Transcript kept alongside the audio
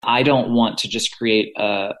I don't want to just create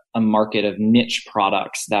a market of niche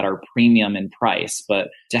products that are premium in price, but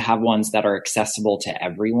to have ones that are accessible to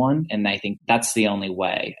everyone. And I think that's the only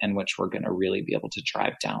way in which we're going to really be able to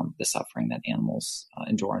drive down the suffering that animals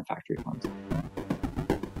endure on factory farms.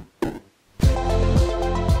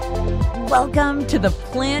 Welcome to the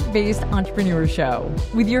Plant-Based Entrepreneur Show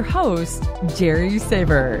with your host, Jerry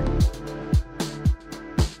Saver.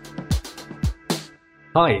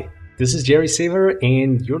 Hi, this is Jerry Saver,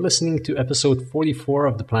 and you're listening to episode 44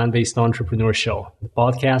 of the Plant-Based Entrepreneur Show, the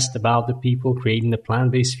podcast about the people creating a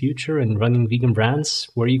plant-based future and running vegan brands,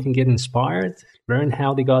 where you can get inspired, learn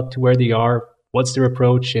how they got to where they are, what's their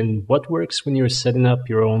approach, and what works when you're setting up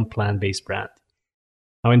your own plant-based brand.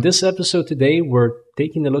 Now, in this episode today, we're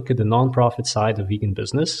taking a look at the nonprofit side of vegan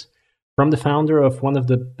business from the founder of one of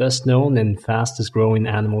the best-known and fastest-growing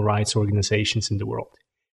animal rights organizations in the world.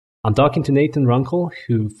 I'm talking to Nathan Runkle,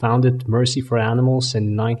 who founded Mercy for Animals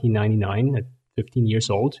in 1999 at 15 years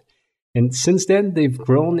old. And since then, they've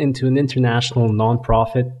grown into an international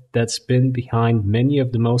nonprofit that's been behind many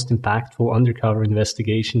of the most impactful undercover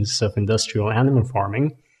investigations of industrial animal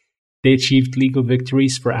farming. They achieved legal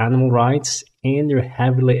victories for animal rights, and they're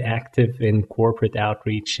heavily active in corporate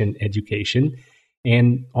outreach and education.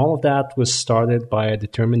 And all of that was started by a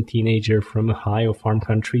determined teenager from Ohio farm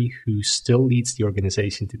country who still leads the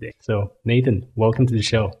organization today. So, Nathan, welcome to the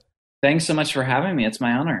show. Thanks so much for having me. It's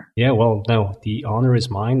my honor. Yeah, well, no, the honor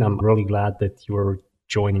is mine. I'm really glad that you're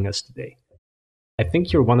joining us today. I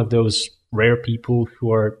think you're one of those rare people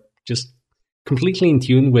who are just completely in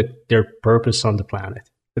tune with their purpose on the planet.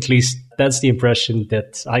 At least that's the impression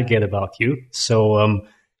that I get about you. So,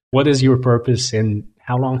 what is your purpose and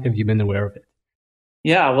how long have you been aware of it?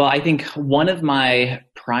 Yeah, well, I think one of my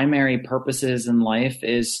primary purposes in life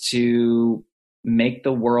is to make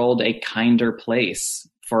the world a kinder place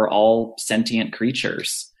for all sentient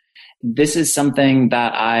creatures. This is something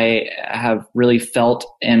that I have really felt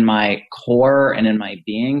in my core and in my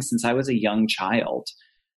being since I was a young child.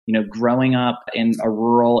 You know, growing up in a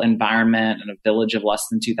rural environment in a village of less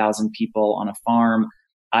than 2,000 people on a farm,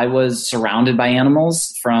 I was surrounded by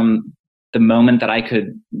animals from the moment that I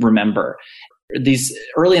could remember. These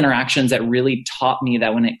early interactions that really taught me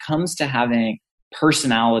that when it comes to having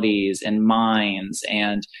personalities and minds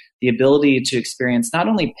and the ability to experience not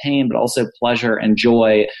only pain, but also pleasure and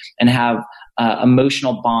joy and have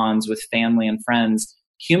emotional bonds with family and friends,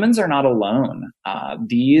 humans are not alone.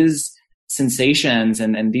 These sensations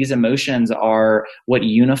and these emotions are what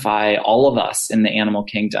unify all of us in the animal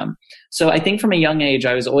kingdom. So I think from a young age,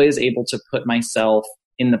 I was always able to put myself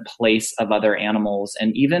in the place of other animals.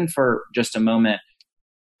 And even for just a moment,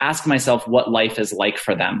 ask myself what life is like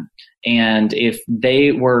for them. And if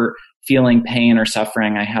they were feeling pain or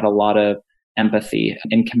suffering, I had a lot of empathy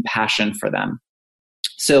and compassion for them.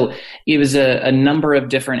 So it was a number of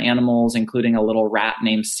different animals, including a little rat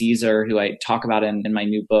named Caesar, who I talk about in my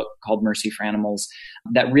new book called Mercy for Animals,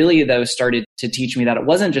 that really, though, started to teach me that it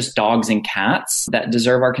wasn't just dogs and cats that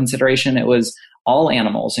deserve our consideration. It was all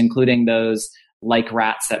animals, including those like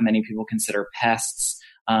rats that many people consider pests,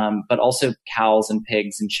 but also cows and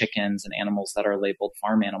pigs and chickens and animals that are labeled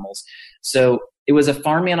farm animals. So it was a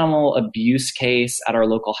farm animal abuse case at our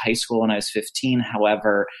local high school when I was 15,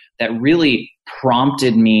 however, that really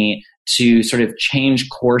prompted me to sort of change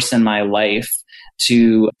course in my life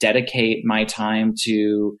to dedicate my time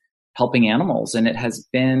to helping animals. And it has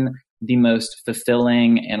been the most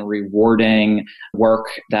fulfilling and rewarding work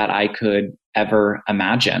that I could ever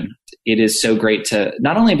imagine. It is so great to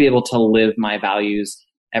not only be able to live my values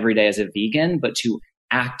every day as a vegan, but to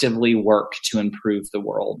actively work to improve the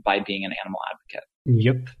world by being an animal advocate.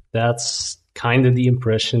 Yep, that's kind of the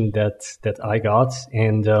impression that I got.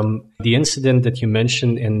 And the incident that you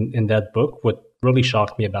mentioned in that book, what really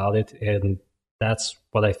shocked me about it, and that's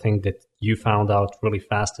what I think that you found out really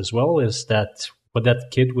fast as well, is that what that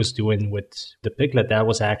kid was doing with the piglet, that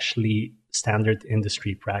was actually standard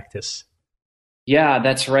industry practice. Yeah,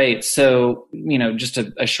 that's right. So, just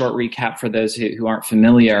a short recap for those who aren't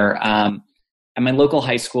familiar. At my local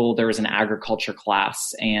high school, there was an agriculture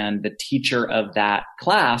class, and the teacher of that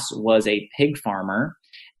class was a pig farmer.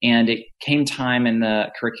 And it came time in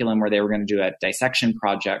the curriculum where they were going to do a dissection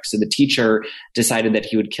project. So the teacher decided that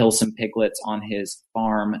he would kill some piglets on his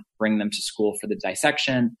farm, bring them to school for the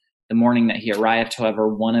dissection. The morning that he arrived, however,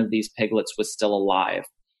 one of these piglets was still alive.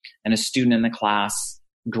 And a student in the class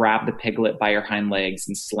grabbed the piglet by her hind legs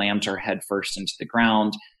and slammed her head first into the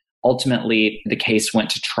ground. Ultimately, the case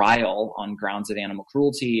went to trial on grounds of animal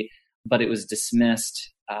cruelty, but it was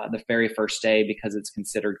dismissed the very first day because it's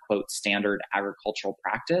considered, quote, standard agricultural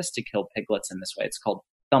practice to kill piglets in this way. It's called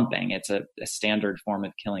thumping. It's a standard form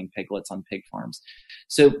of killing piglets on pig farms.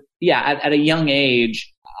 So yeah, at a young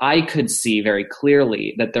age, I could see very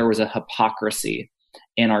clearly that there was a hypocrisy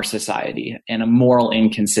in our society and a moral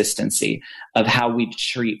inconsistency of how we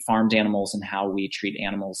treat farmed animals and how we treat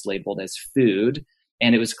animals labeled as food.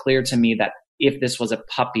 And it was clear to me that if this was a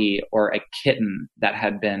puppy or a kitten that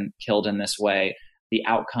had been killed in this way, the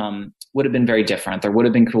outcome would have been very different. There would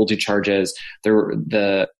have been cruelty charges.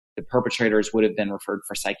 The perpetrators would have been referred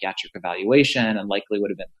for psychiatric evaluation and likely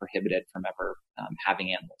would have been prohibited from ever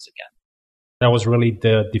having animals again. That was really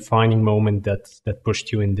the defining moment that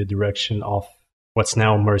pushed you in the direction of what's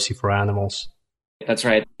now Mercy for Animals. That's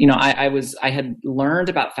right. You know, I had learned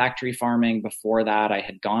about factory farming before that. I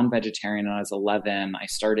had gone vegetarian when I was 11. I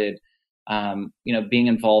started, being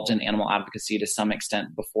involved in animal advocacy to some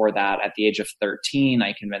extent before that. At the age of 13,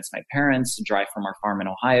 I convinced my parents to drive from our farm in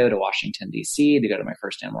Ohio to Washington, D.C. to go to my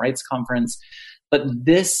first animal rights conference. But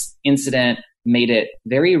this incident made it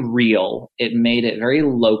very real. It made it very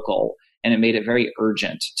local, and it made it very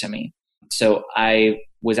urgent to me. So I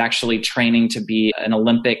was actually training to be an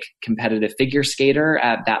Olympic competitive figure skater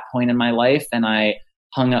at that point in my life. And I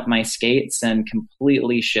hung up my skates and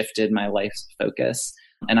completely shifted my life's focus.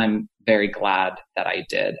 And I'm very glad that I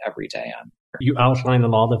did every day. You outline a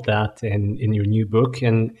lot of that in your new book,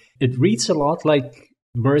 and it reads a lot like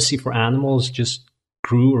Mercy for Animals just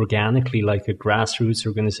grew organically like a grassroots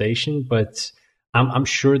organization, but I'm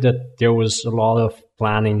sure that there was a lot of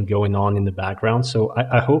planning going on in the background. So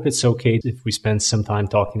I hope it's okay if we spend some time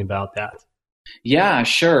talking about that. Yeah,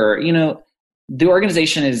 sure. You know, the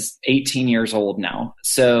organization is 18 years old now.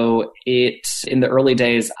 So in the early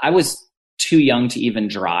days, I was too young to even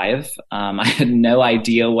drive. I had no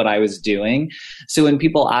idea what I was doing. So when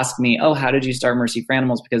people ask me, oh, how did you start Mercy for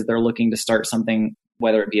Animals? Because they're looking to start something,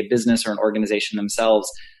 whether it be a business or an organization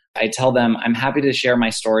themselves, I tell them, I'm happy to share my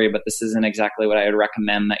story, but this isn't exactly what I would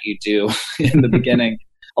recommend that you do in the beginning.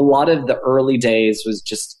 A lot of the early days was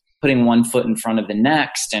just putting one foot in front of the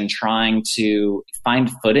next and trying to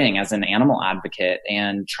find footing as an animal advocate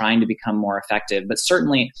and trying to become more effective. But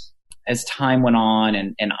certainly as time went on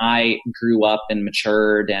and I grew up and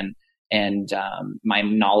matured and my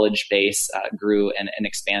knowledge base grew and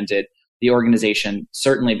expanded, the organization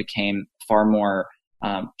certainly became far more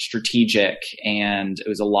strategic, and it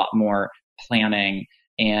was a lot more planning.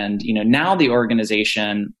 And, you know, now the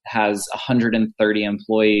organization has 130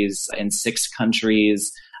 employees in 6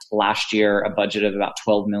 countries. Last year, a budget of about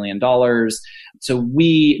 $12 million. So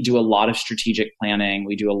we do a lot of strategic planning.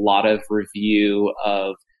 We do a lot of review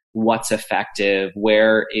of what's effective,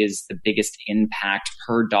 where is the biggest impact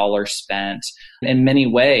per dollar spent. In many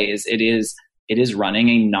ways, it is running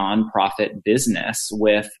a nonprofit business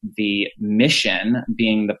with the mission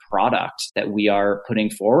being the product that we are putting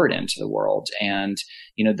forward into the world. And,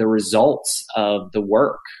 you know, the results of the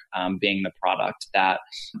work being the product that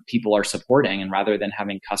people are supporting. And rather than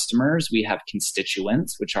having customers, we have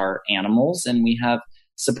constituents, which are animals, and we have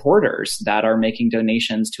supporters that are making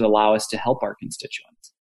donations to allow us to help our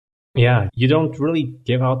constituents. Yeah, you don't really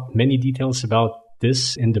give out many details about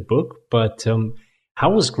this in the book, but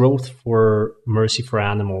how was growth for Mercy for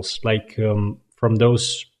Animals? Like from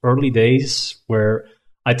those early days where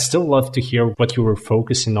I'd still love to hear what you were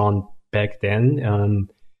focusing on back then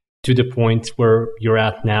to the point where you're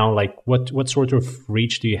at now. Like what sort of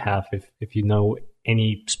reach do you have if you know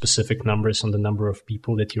any specific numbers on the number of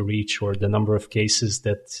people that you reach or the number of cases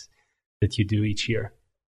that you do each year?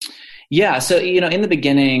 Yeah. So, you know, in the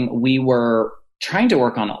beginning, we were trying to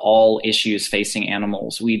work on all issues facing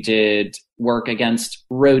animals. We did work against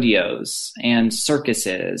rodeos and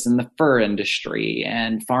circuses and the fur industry,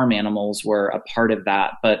 and farm animals were a part of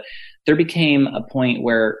that. But there became a point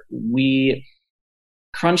where we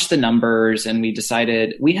crunched the numbers and we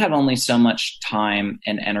decided we have only so much time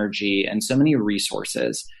and energy and so many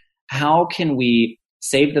resources. How can we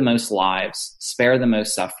save the most lives, spare the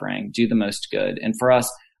most suffering, do the most good? And for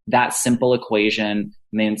us, that simple equation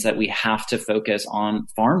means that we have to focus on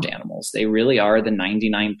farmed animals. They really are the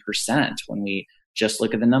 99% when we just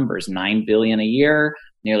look at the numbers. 9 billion a year,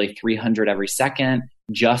 nearly 300 every second,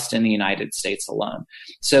 just in the United States alone.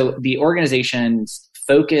 So the organization's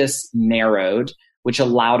focus narrowed, which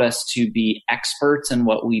allowed us to be experts in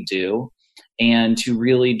what we do and to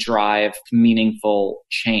really drive meaningful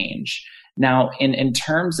change. Now, in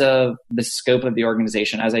terms of the scope of the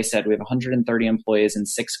organization, as I said, we have 130 employees in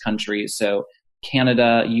 6 countries. So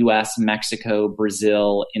Canada, US, Mexico,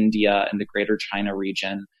 Brazil, India, and the Greater China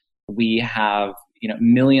region. We have, you know,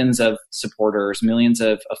 millions of supporters, millions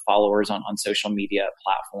of followers on social media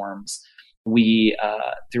platforms. We,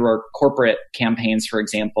 through our corporate campaigns, for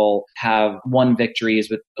example, have won victories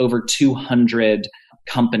with over 200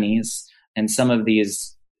 companies, and some of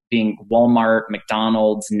these being Walmart,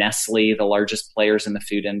 McDonald's, Nestle, the largest players in the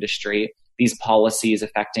food industry. These policies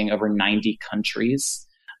affecting over 90 countries,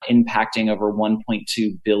 impacting over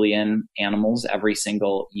 1.2 billion animals every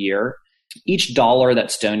single year. Each dollar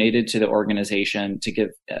that's donated to the organization, to give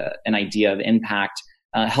an idea of impact,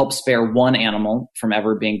 helps spare one animal from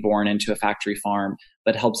ever being born into a factory farm,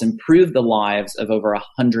 but helps improve the lives of over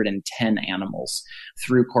 110 animals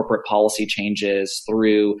through corporate policy changes,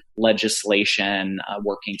 through legislation,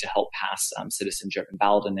 working to help pass citizen-driven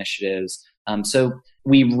ballot initiatives. So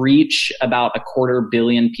we reach about 250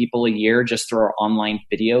 million people a year just through our online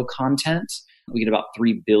video content. We get about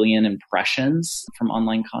 3 billion impressions from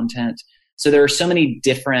online content. So there are so many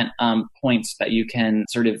different points that you can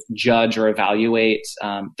sort of judge or evaluate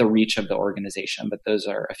the reach of the organization, but those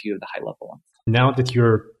are a few of the high-level ones. Now that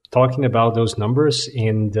you're talking about those numbers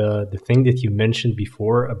and the thing that you mentioned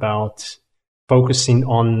before about focusing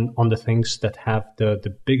on the things that have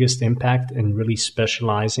the biggest impact and really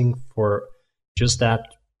specializing for just that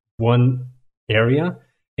one area,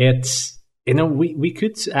 it's, we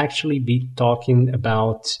could actually be talking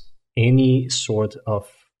about any sort of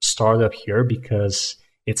startup here, because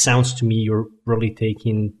it sounds to me you're really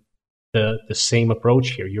taking the same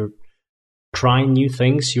approach here. You're trying new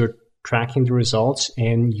things, you're tracking the results,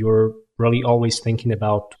 and you're really always thinking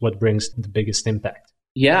about what brings the biggest impact.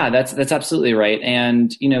 Yeah, that's absolutely right.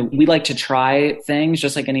 And, we like to try things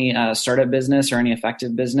just like any startup business or any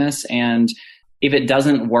effective business. And if it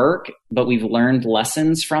doesn't work, but we've learned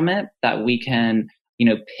lessons from it that we can,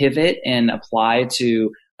 pivot and apply to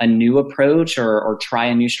a new approach or try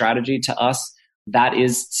a new strategy, to us, that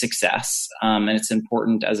is success. And it's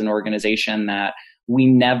important as an organization that we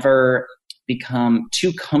never become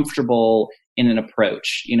too comfortable in an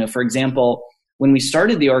approach. For example, when we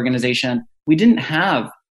started the organization, we didn't have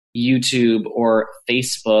YouTube or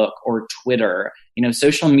Facebook or Twitter.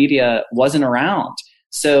 Social media wasn't around.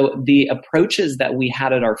 So the approaches that we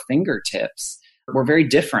had at our fingertips were very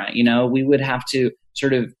different. We would have to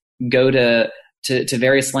sort of go to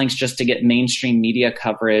various lengths just to get mainstream media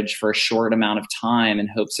coverage for a short amount of time in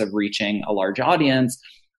hopes of reaching a large audience,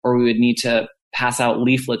 or we would need to pass out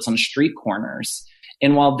leaflets on street corners.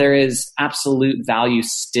 And while there is absolute value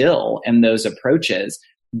still in those approaches,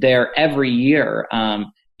 there every year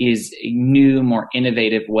is new, more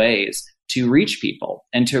innovative ways to reach people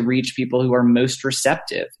and to reach people who are most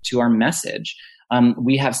receptive to our message.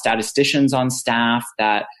 We have statisticians on staff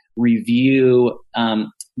that review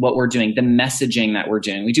what we're doing, the messaging that we're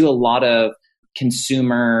doing. We do a lot of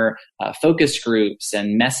consumer focus groups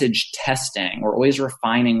and message testing. We're always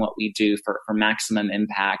refining what we do for maximum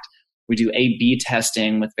impact. We do A/B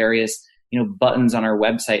testing with various buttons on our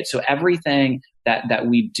website. So everything that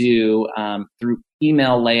we do through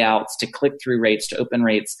email layouts to click-through rates to open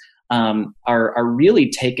rates are really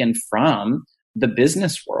taken from the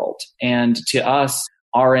business world. And to us,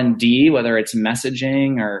 R&D, whether it's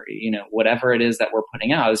messaging or whatever it is that we're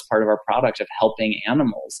putting out as part of our product of helping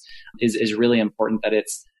animals, is really important, that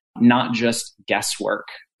it's not just guesswork,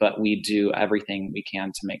 but we do everything we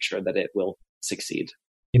can to make sure that it will succeed.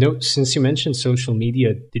 Since you mentioned social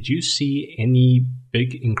media, did you see any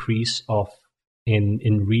big increase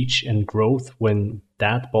in reach and growth when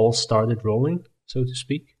that ball started rolling, so to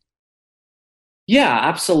speak? Yeah,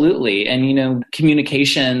 absolutely. And,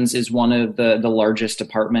 communications is one of the largest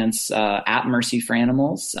departments at Mercy for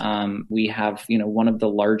Animals. We have, one of the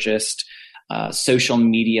largest social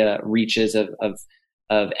media reaches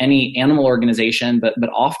of any animal organization, but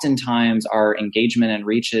oftentimes our engagement and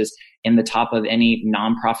reach is in the top of any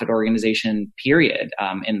nonprofit organization, period,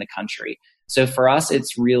 in the country. So for us,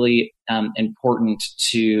 it's really important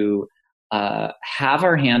to have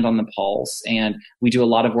our hand on the pulse. And we do a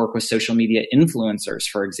lot of work with social media influencers,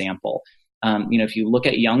 for example. If you look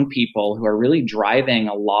at young people who are really driving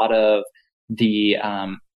a lot of the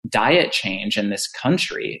diet change in this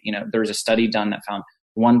country, there's a study done that found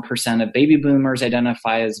 1% of baby boomers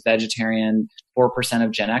identify as vegetarian, 4%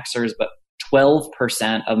 of Gen Xers, but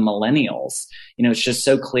 12% of millennials. It's just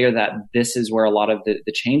so clear that this is where a lot of the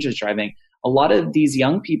change is driving. A lot of these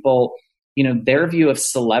young people, their view of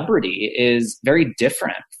celebrity is very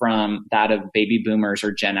different from that of baby boomers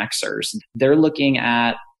or Gen Xers. They're looking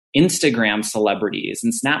at Instagram celebrities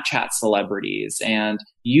and Snapchat celebrities and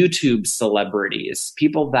YouTube celebrities,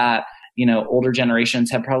 people that, older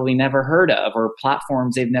generations have probably never heard of, or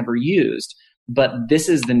platforms they've never used. But this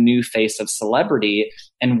is the new face of celebrity.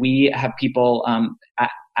 And we have people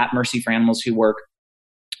at Mercy for Animals who work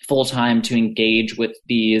full time to engage with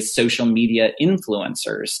these social media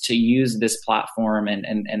influencers, to use this platform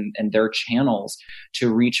and their channels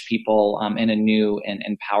to reach people in a new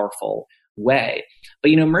and powerful way.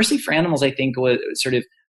 But, Mercy for Animals, I think, was sort of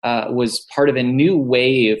was part of a new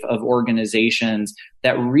wave of organizations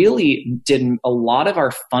that really did a lot of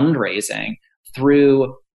our fundraising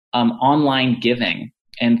through online giving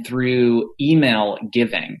and through email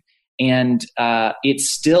giving. And it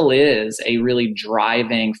still is a really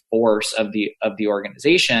driving force of the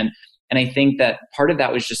organization. And I think that part of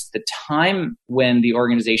that was just the time when the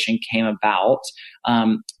organization came about.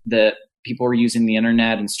 The people were using the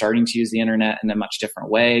internet and starting to use the internet in a much different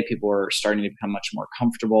way. People were starting to become much more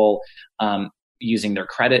comfortable using their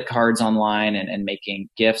credit cards online and making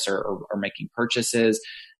gifts or making purchases.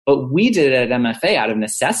 But we did it at MFA out of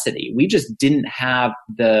necessity. We just didn't have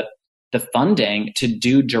the funding to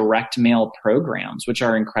do direct mail programs, which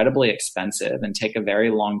are incredibly expensive and take a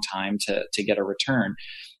very long time to get a return.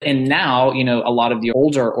 And now, a lot of the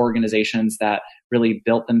older organizations that really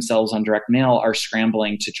built themselves on direct mail are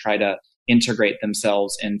scrambling to try to integrate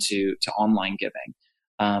themselves into online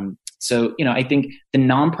giving. So, I think the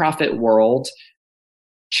nonprofit world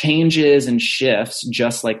changes and shifts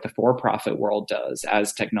just like the for-profit world does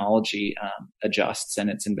as technology adjusts. And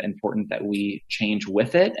it's important that we change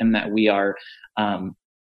with it and that we are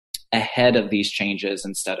ahead of these changes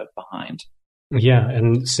instead of behind. Yeah.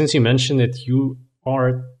 And since you mentioned it, you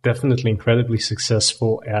are definitely incredibly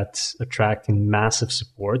successful at attracting massive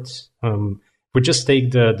support. We just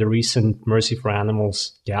take the recent Mercy for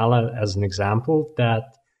Animals Gala as an example. That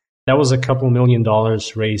was a couple $1 million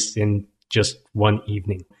raised in just one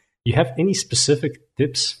evening. You have any specific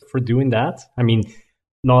tips for doing that? I mean,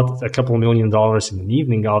 not a couple $1 million in an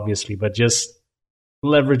evening, obviously, but just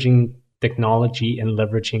leveraging technology and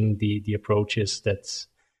leveraging the approaches that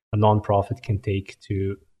a nonprofit can take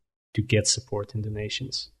to get support and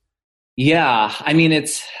donations. Yeah, I mean,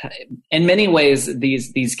 it's in many ways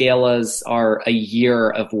these galas are a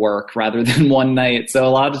year of work rather than one night. So a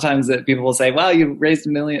lot of times that people will say, "Well, you raised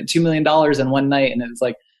 $2 million in one night," and it's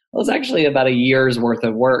like, well, it's actually about a year's worth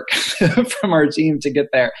of work from our team to get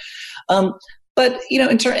there. But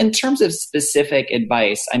in terms of specific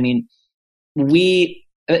advice, I mean,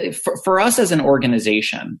 for us as an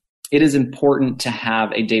organization, it is important to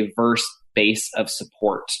have a diverse base of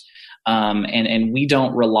support. And we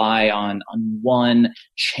don't rely on one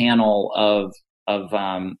channel of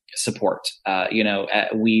support.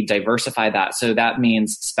 We diversify that. So that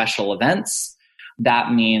means special events.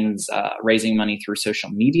 That means raising money through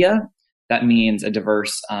social media. That means a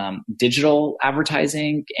diverse digital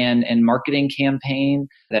advertising and marketing campaign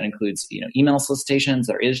that includes email solicitations.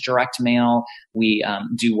 There is direct mail. We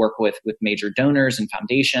do work with major donors and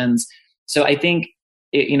foundations. So I think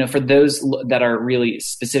for those that are really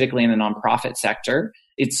specifically in the nonprofit sector,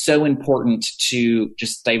 it's so important to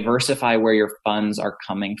just diversify where your funds are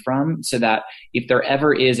coming from so that if there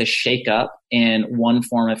ever is a shakeup in one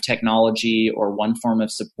form of technology or one form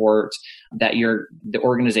of support, that the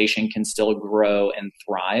organization can still grow and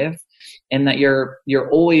thrive, and that you're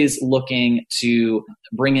always looking to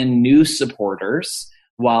bring in new supporters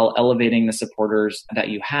while elevating the supporters that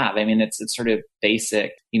you have. I mean, it's sort of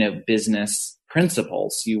basic, business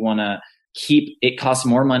principles. You want to it costs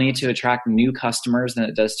more money to attract new customers than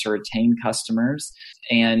it does to retain customers.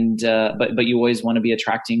 And, but you always want to be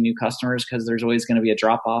attracting new customers because there's always going to be a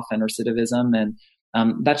drop off and recidivism.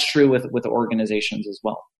 And that's true with organizations as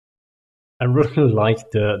well. I really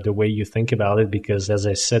like the way you think about it, because as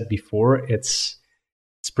I said before, it's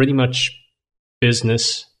pretty much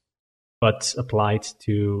business, but applied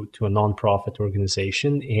to a nonprofit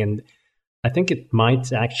organization. And I think it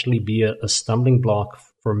might actually be a stumbling block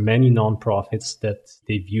for many nonprofits that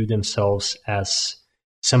they view themselves as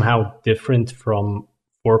somehow different from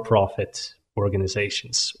for-profit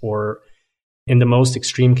organizations. Or in the most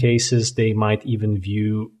extreme cases, they might even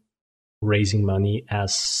view raising money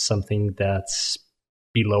as something that's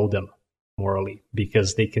below them morally,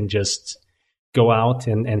 because they can just go out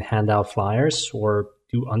and hand out flyers or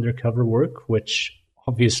do undercover work, which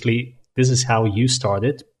obviously this is how you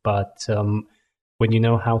started. But when you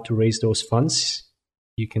know how to raise those funds,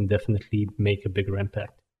 you can definitely make a bigger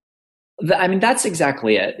impact. I mean, that's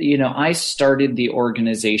exactly it. I started the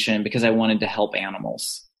organization because I wanted to help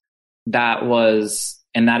animals. That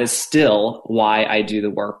is still why I do the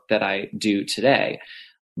work that I do today.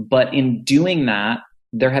 But in doing that,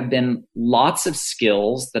 there have been lots of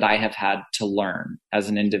skills that I have had to learn as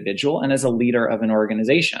an individual and as a leader of an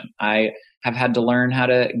organization. I have had to learn how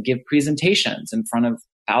to give presentations in front of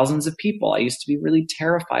thousands of people. I used to be really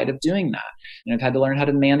terrified of doing that. I've had to learn how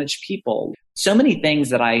to manage people. So many things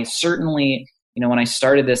that I certainly, when I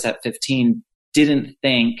started this at 15, didn't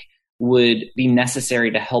think would be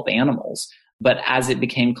necessary to help animals. But as it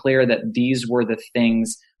became clear that these were the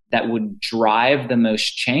things that would drive the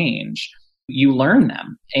most change, you learn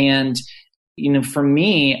them. And, for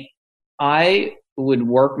me, I would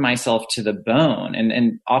work myself to the bone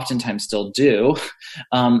and oftentimes still do.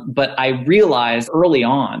 But I realized early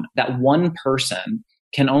on that one person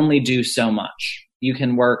can only do so much. You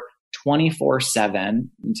can work 24/7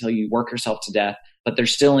 until you work yourself to death, but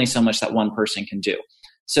there's still only so much that one person can do.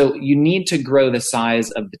 So you need to grow the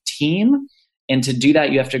size of the team. And to do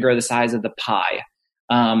that, you have to grow the size of the pie.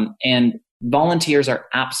 And volunteers are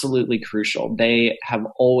absolutely crucial. They have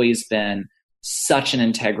always been such an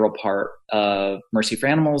integral part of Mercy for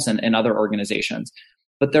Animals and other organizations.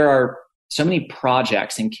 But there are so many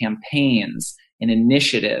projects and campaigns and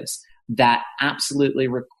initiatives that absolutely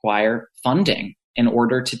require funding in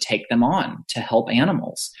order to take them on to help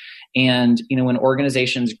animals. And, when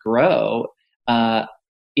organizations grow,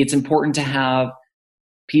 it's important to have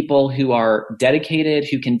people who are dedicated,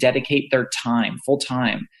 who can dedicate their time, full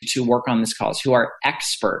time, to work on this cause, who are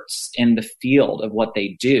experts in the field of what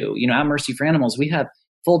they do. At Mercy for Animals, we have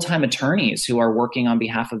full-time attorneys who are working on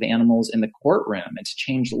behalf of animals in the courtroom and to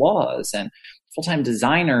change laws, and full-time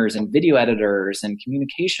designers and video editors and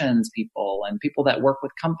communications people and people that work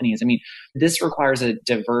with companies. This requires a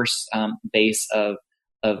diverse base of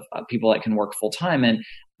people that can work full-time, and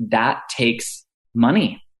that takes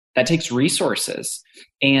money. That takes resources.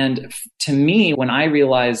 And to me, when I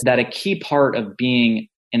realized that a key part of being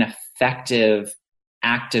an effective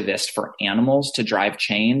activist for animals to drive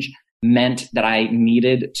change meant that I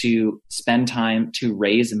needed to spend time to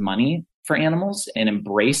raise money for animals and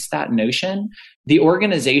embrace that notion, the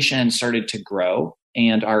organization started to grow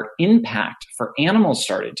and our impact for animals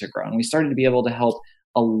started to grow. And we started to be able to help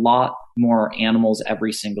a lot more animals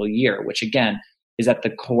every single year, which again, is at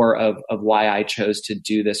the core of why I chose to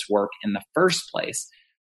do this work in the first place.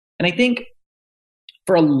 And I think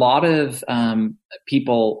for a lot of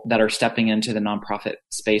people that are stepping into the nonprofit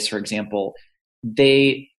space, for example,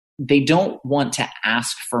 they don't want to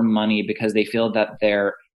ask for money because they feel that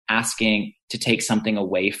they're asking to take something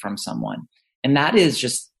away from someone. And that is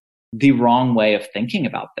just the wrong way of thinking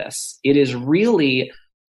about this. It is really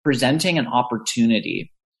presenting an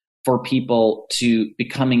opportunity for people to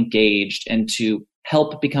become engaged and to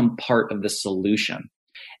help become part of the solution.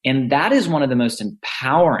 And that is one of the most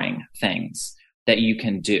empowering things that you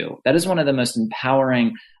can do. That is one of the most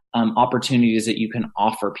empowering opportunities that you can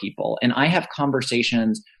offer people. And I have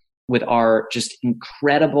conversations with our just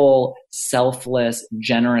incredible, selfless,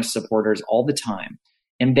 generous supporters all the time.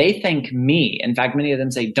 And they thank me. In fact, many of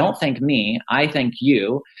them say, don't thank me, I thank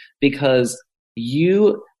you, because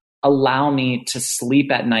you allow me to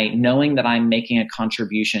sleep at night knowing that I'm making a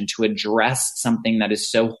contribution to address something that is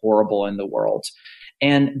so horrible in the world.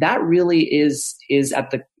 And that really is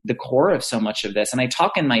at the core of so much of this. And I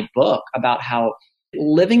talk in my book about how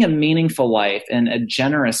living a meaningful life and a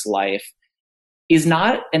generous life is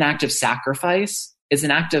not an act of sacrifice, it's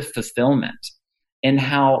an act of fulfillment. And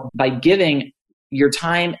how by giving your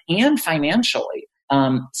time and financially,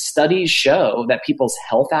 studies show that people's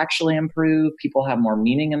health actually improve, people have more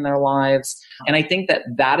meaning in their lives. And I think that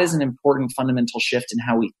that is an important fundamental shift in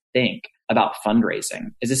how we think about fundraising.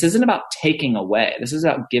 Is this isn't about taking away. This is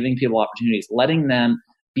about giving people opportunities, letting them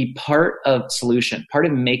be part of solution, part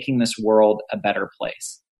of making this world a better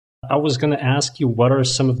place. I was going to ask you, what are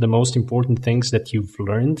some of the most important things that you've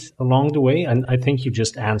learned along the way? And I think you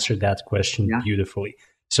just answered that question beautifully.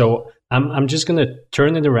 So I'm just going to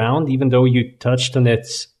turn it around, even though you touched on it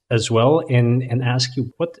as well, and ask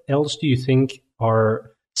you, what else do you think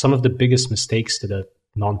are some of the biggest mistakes that a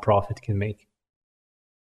nonprofit can make?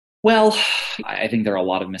 Well, I think there are a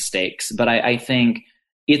lot of mistakes, but I think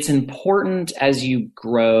it's important as you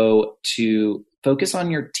grow to focus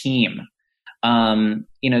on your team.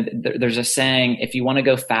 There's a saying, if you want to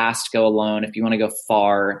go fast, go alone. If you want to go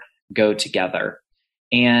far, go together.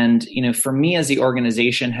 And, for me, as the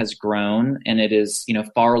organization has grown and it is,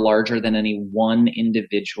 far larger than any one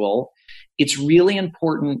individual, it's really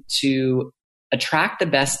important to attract the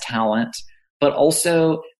best talent, but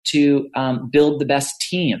also to build the best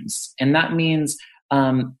teams. And that means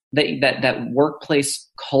that workplace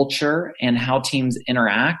culture and how teams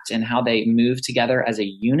interact and how they move together as a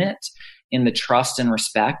unit in the trust and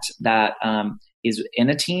respect that is in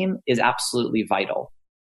a team is absolutely vital.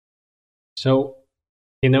 So,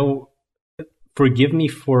 forgive me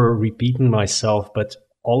for repeating myself, but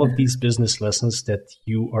all of these business lessons that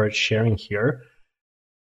you are sharing here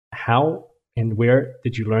How and where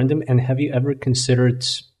did you learn them? And have you ever considered,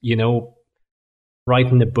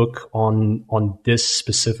 writing a book on this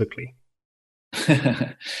specifically?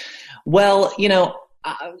 Well,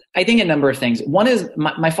 I think a number of things. One is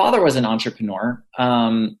my father was an entrepreneur.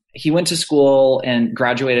 He went to school and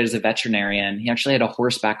graduated as a veterinarian. He actually had a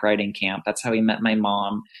horseback riding camp. That's how he met my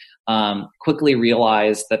mom. Quickly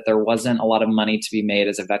realized that there wasn't a lot of money to be made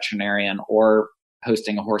as a veterinarian or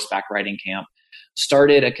hosting a horseback riding camp.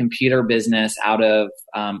 Started a computer business out of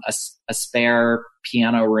a spare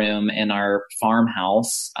piano room in our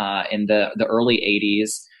farmhouse in the early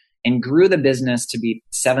 80s, and grew the business to be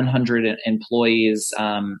 700 employees,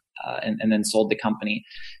 and then sold the company.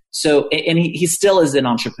 So, and he still is an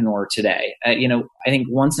entrepreneur today. I think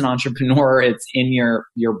once an entrepreneur, it's in your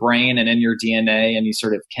brain and in your DNA, and you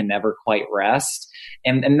sort of can never quite rest.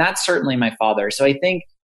 And that's certainly my father. So I think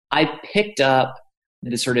I picked up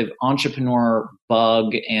the sort of entrepreneur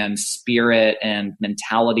bug and spirit and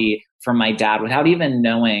mentality from my dad without even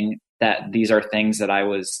knowing that these are things that I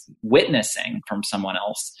was witnessing from someone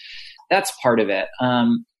else. That's part of it.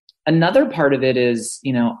 Another part of it is,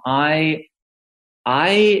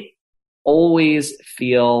 I always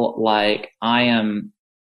feel like I am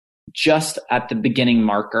just at the beginning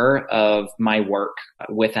marker of my work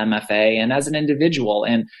with MFA and as an individual.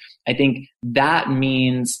 And I think that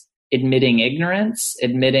means admitting ignorance,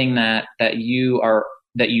 admitting that you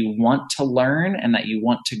want to learn and that you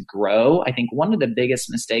want to grow. I think one of the biggest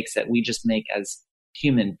mistakes that we just make as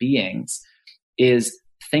human beings is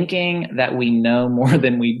thinking that we know more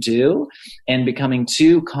than we do and becoming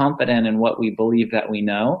too confident in what we believe that we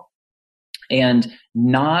know, and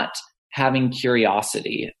not having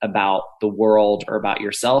curiosity about the world or about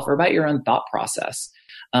yourself or about your own thought process.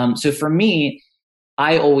 So for me,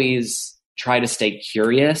 I always try to stay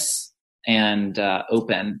curious and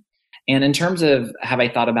open. And in terms of have I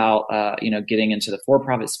thought about getting into the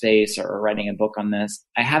for-profit space or writing a book on this,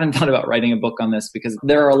 I haven't thought about writing a book on this because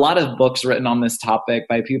there are a lot of books written on this topic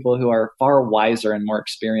by people who are far wiser and more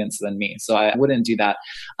experienced than me. So I wouldn't do that.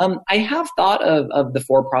 I have thought of the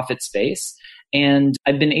for-profit space, and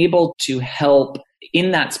I've been able to help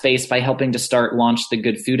in that space by helping to launch the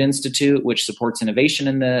Good Food Institute, which supports innovation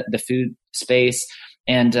in the food space,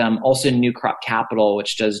 and also New Crop Capital,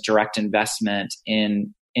 which does direct investment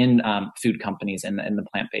in food companies in the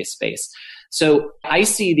plant-based space. So I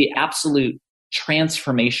see the absolute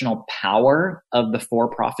transformational power of the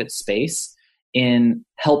for-profit space in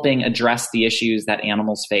helping address the issues that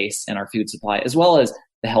animals face in our food supply, as well as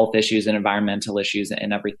the health issues and environmental issues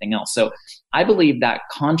and everything else. So I believe that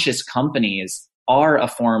conscious companies are a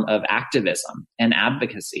form of activism and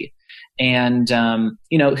advocacy. And,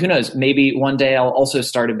 who knows, maybe one day I'll also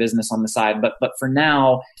start a business on the side. But for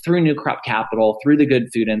now, through New Crop Capital, through the Good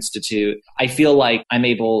Food Institute, I feel like I'm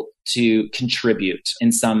able to contribute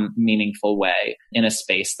in some meaningful way in a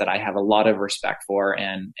space that I have a lot of respect for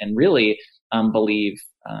and really believe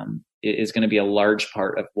is going to be a large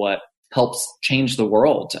part of what helps change the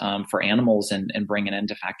world for animals and bring an end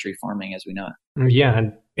to factory farming as we know it. Yeah,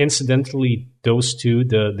 and incidentally, those two,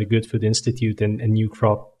 the Good Food Institute and New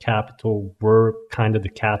Crop Capital, were kind of the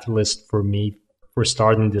catalyst for me for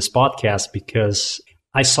starting this podcast, because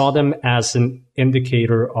I saw them as an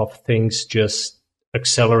indicator of things just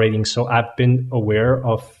accelerating. So I've been aware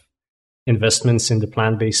of investments in the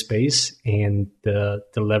plant-based space and the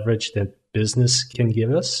leverage that business can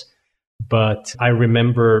give us. But I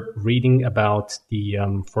remember reading about the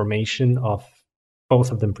formation of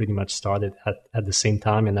both of them pretty much started at the same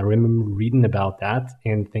time. And I remember reading about that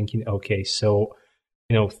and thinking, okay, so,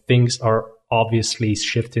 things are obviously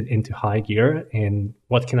shifted into high gear, and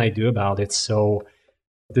what can I do about it? So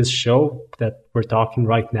this show that we're talking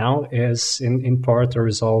right now is in part a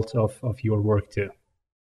result of your work too.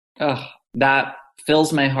 Oh, that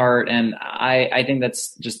fills my heart. And I think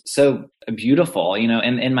that's just so beautiful.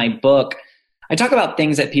 In my book, I talk about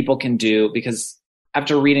things that people can do, because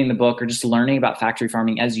after reading the book or just learning about factory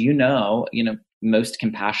farming, as most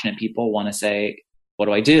compassionate people want to say, what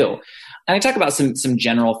do I do? And I talk about some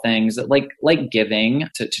general things that like giving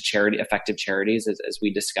to charity, effective charities, as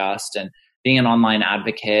we discussed, and being an online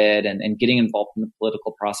advocate and getting involved in the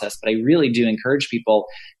political process. But I really do encourage people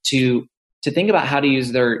to think about how to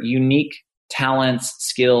use their unique talents,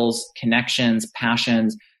 skills, connections,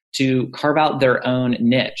 passions to carve out their own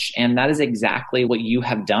niche. And that is exactly what you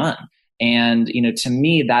have done. And, to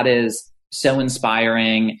me, that is so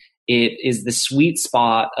inspiring. It is the sweet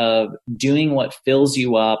spot of doing what fills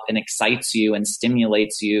you up and excites you and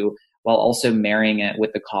stimulates you, while also marrying it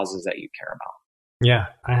with the causes that you care about. Yeah,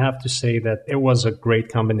 I have to say that it was a great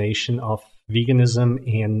combination of veganism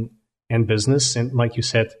and and business. And like you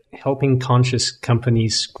said, helping conscious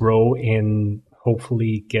companies grow and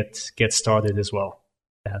hopefully get started as well.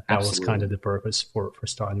 That was kind of the purpose for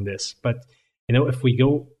starting this. But, if we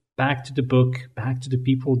go back to the book, back to the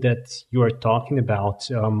people that you are talking about,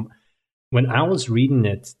 when I was reading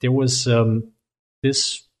it, there was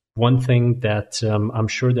this one thing that I'm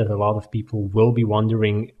sure that a lot of people will be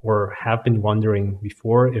wondering or have been wondering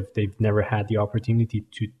before if they've never had the opportunity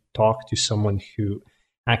to talk to someone who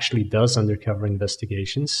actually does undercover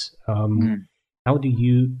investigations. How do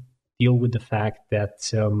you deal with the fact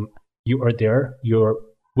that you are there, you're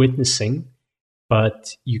witnessing,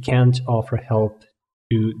 but you can't offer help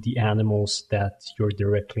to the animals that you're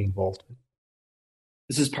directly involved with?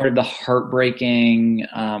 This is part of the heartbreaking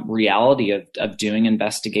reality of doing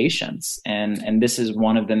investigations. And this is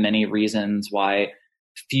one of the many reasons why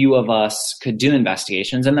few of us could do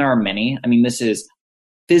investigations. And there are many. I mean, this is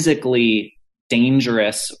physically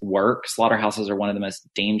dangerous work. Slaughterhouses are one of the most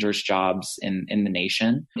dangerous jobs in the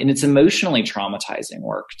nation. And it's emotionally traumatizing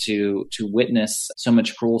work to witness so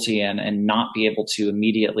much cruelty and not be able to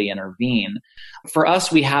immediately intervene. For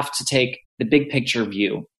us, we have to take the big picture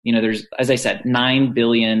view. There's, as I said, 9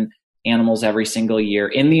 billion animals every single year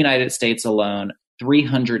in the United States alone,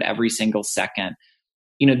 300 every single second.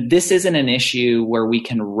 This isn't an issue where we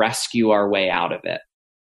can rescue our way out of it.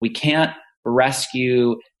 We can't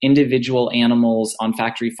rescue individual animals on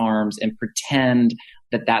factory farms and pretend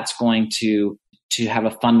that that's going to have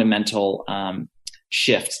a fundamental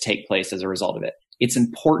shift take place as a result of it. It's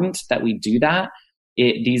important that we do that.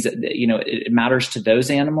 It matters to those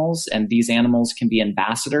animals, and these animals can be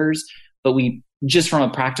ambassadors. But just from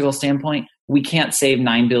a practical standpoint, we can't save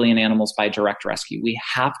 9 billion animals by direct rescue. We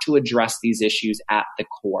have to address these issues at the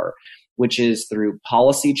core, which is through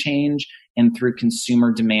policy change and through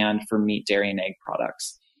consumer demand for meat, dairy, and egg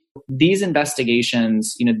products. These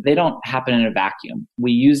investigations, they don't happen in a vacuum.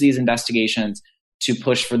 We use these investigations to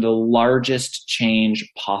push for the largest change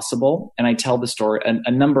possible. And I tell the story,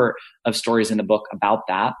 a number of stories in the book about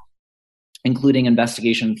that, including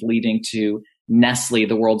investigations leading to Nestle,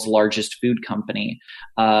 the world's largest food company,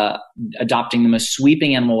 adopting the most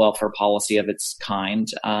sweeping animal welfare policy of its kind,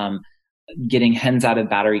 getting hens out of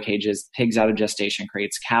battery cages, pigs out of gestation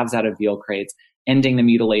crates, calves out of veal crates, ending the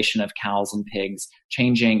mutilation of cows and pigs,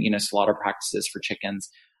 changing, slaughter practices for chickens.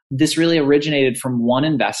 This really originated from one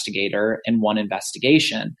investigator and one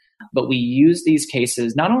investigation. But we use these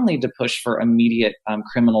cases not only to push for immediate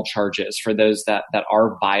criminal charges for those that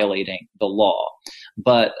are violating the law,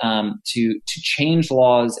 but to change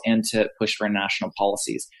laws and to push for national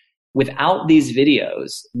policies. Without these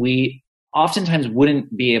videos, we oftentimes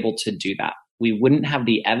wouldn't be able to do that. We wouldn't have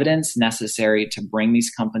the evidence necessary to bring these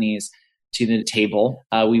companies to the table.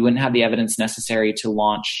 We wouldn't have the evidence necessary to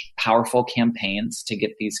launch powerful campaigns to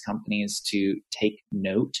get these companies to take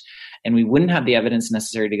note. And we wouldn't have the evidence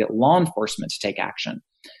necessary to get law enforcement to take action.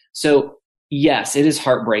 So yes, it is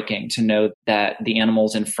heartbreaking to know that the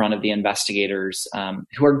animals in front of the investigators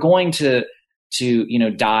who are going to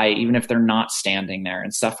die even if they're not standing there,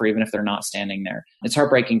 and suffer even if they're not standing there. It's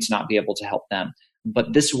heartbreaking to not be able to help them.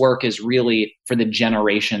 But this work is really for the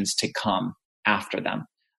generations to come after them.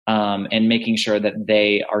 And making sure that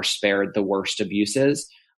they are spared the worst abuses,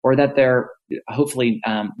 or that they're hopefully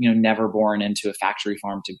never born into a factory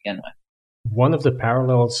farm to begin with. One of the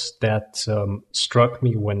parallels that struck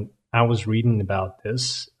me when I was reading about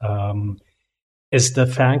this is the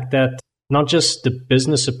fact that not just the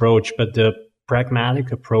business approach, but the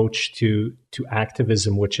pragmatic approach to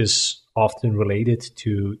activism, which is often related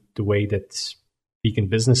to the way that vegan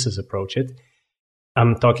businesses approach it.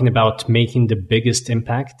 I'm talking about making the biggest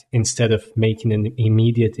impact instead of making an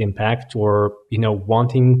immediate impact, or,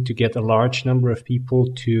 wanting to get a large number of people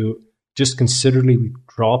to just considerably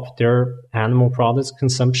drop their animal products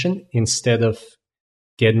consumption instead of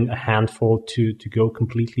getting a handful to go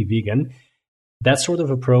completely vegan. That sort of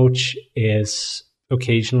approach is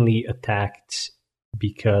occasionally attacked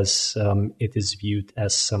because it is viewed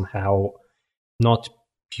as somehow not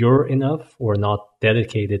pure enough or not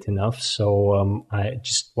dedicated enough. So I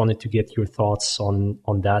just wanted to get your thoughts on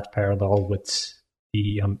that parallel with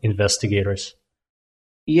the investigators.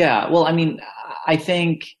 Yeah, well, I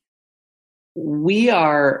think we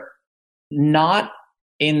are not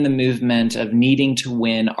in the movement of needing to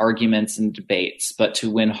win arguments and debates, but to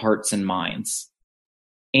win hearts and minds.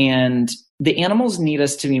 And the animals need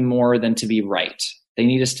us to be more than to be right. They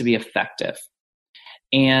need us to be effective.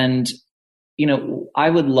 And I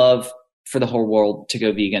would love for the whole world to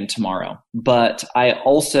go vegan tomorrow, but I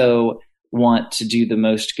also want to do the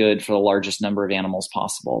most good for the largest number of animals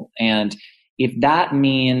possible. And if that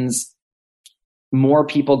means more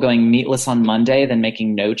people going meatless on Monday than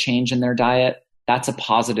making no change in their diet, that's a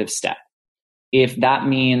positive step. If that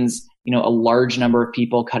means, a large number of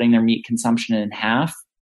people cutting their meat consumption in half,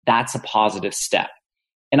 that's a positive step.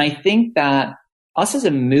 And I think that us as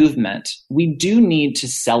a movement, we do need to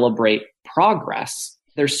celebrate progress.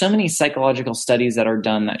 There's so many psychological studies that are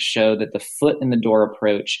done that show that the foot in the door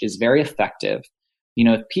approach is very effective.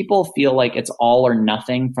 If people feel like it's all or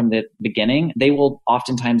nothing from the beginning, they will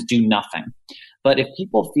oftentimes do nothing. But if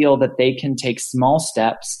people feel that they can take small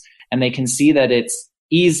steps and they can see that it's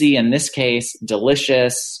easy, in this case,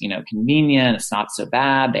 delicious, convenient, it's not so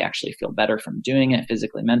bad, they actually feel better from doing it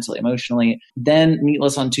physically, mentally, emotionally, then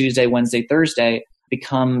meatless on Tuesday, Wednesday, Thursday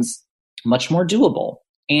becomes much more doable.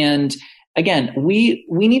 And again, we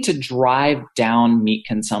need to drive down meat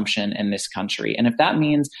consumption in this country. And if that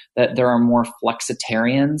means that there are more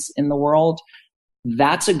flexitarians in the world,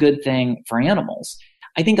 that's a good thing for animals.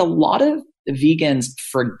 I think a lot of vegans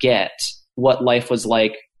forget what life was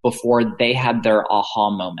like before they had their aha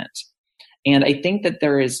moment. And I think that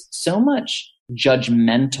there is so much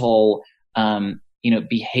judgmental,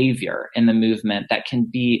 behavior in the movement that can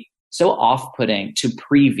be so off-putting to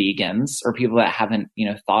pre-vegans or people that haven't,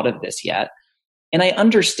 thought of this yet. And I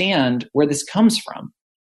understand where this comes from.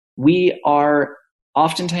 We are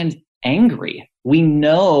oftentimes angry. We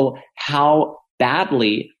know how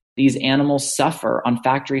badly these animals suffer on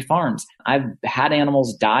factory farms. I've had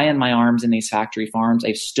animals die in my arms in these factory farms.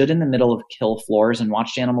 I've stood in the middle of kill floors and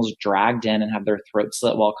watched animals dragged in and have their throats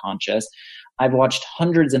slit while conscious. I've watched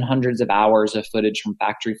hundreds and hundreds of hours of footage from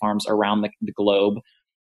factory farms around the globe.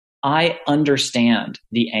 I understand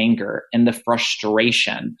the anger and the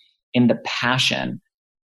frustration and the passion,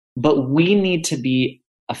 but we need to be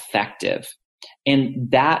effective.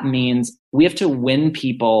 And that means we have to win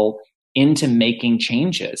people into making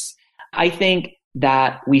changes. I think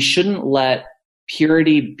that we shouldn't let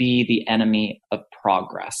purity be the enemy of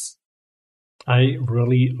progress. I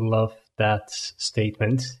really love that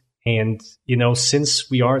statement. And,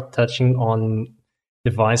 since we are touching on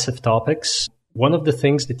divisive topics, one of the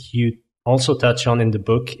things that you also touch on in the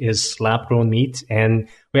book is lab-grown meat. And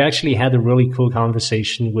we actually had a really cool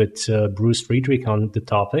conversation with Bruce Friedrich on the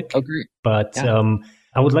topic. Oh, great. But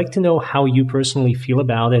I would like to know how you personally feel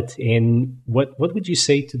about it, and what would you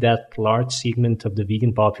say to that large segment of the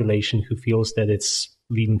vegan population who feels that it's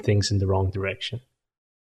leading things in the wrong direction?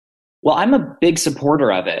 Well, I'm a big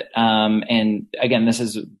supporter of it. And again, this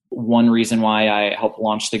is one reason why I helped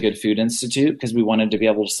launch the Good Food Institute, because we wanted to be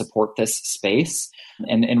able to support this space,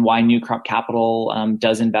 and why New Crop Capital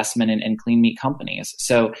does investment in clean meat companies.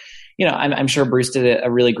 So, I'm sure Bruce did a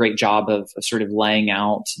really great job of sort of laying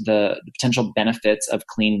out the potential benefits of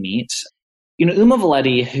clean meat. Uma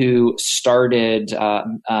Valetti, who started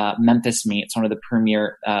Memphis Meats, one of the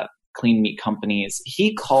premier clean meat companies,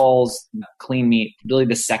 he calls clean meat really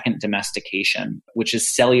the second domestication, which is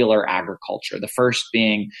cellular agriculture. The first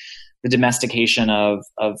being the domestication of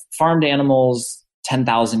farmed animals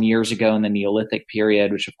 10,000 years ago in the Neolithic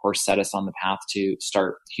period, which of course set us on the path to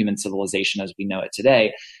start human civilization as we know it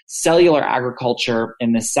today. Cellular agriculture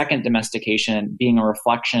in the second domestication being a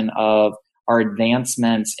reflection of our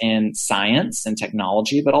advancements in science and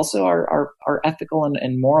technology, but also our ethical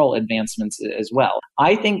and moral advancements as well.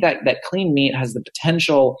 I think that clean meat has the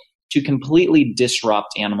potential to completely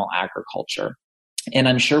disrupt animal agriculture. And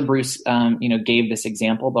I'm sure Bruce, gave this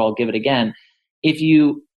example, but I'll give it again. If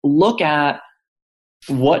you look at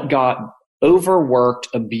what got overworked,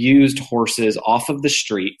 abused horses off of the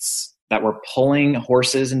streets that were pulling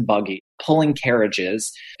horses and buggy, pulling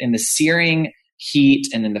carriages in the searing heat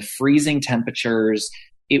and in the freezing temperatures,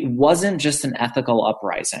 it wasn't just an ethical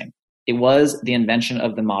uprising. It was the invention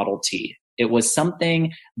of the Model T. It was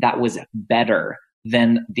something that was better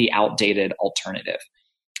than the outdated alternative.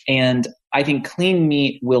 And I think clean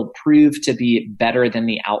meat will prove to be better than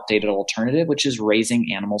the outdated alternative, which is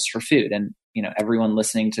raising animals for food. And everyone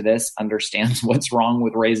listening to this understands what's wrong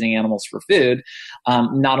with raising animals for food,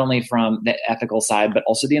 not only from the ethical side, but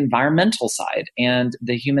also the environmental side and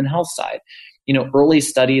the human health side. Early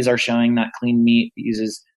studies are showing that clean meat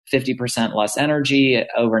uses 50% less energy,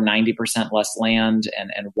 over 90% less land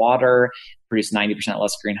and water, produce 90%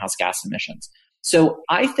 less greenhouse gas emissions. So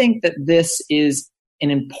I think that this is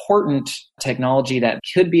an important technology that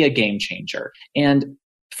could be a game changer. And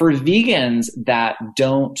for vegans that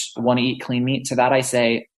don't want to eat clean meat, to that I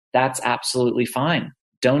say, that's absolutely fine.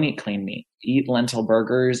 Don't eat clean meat. Eat lentil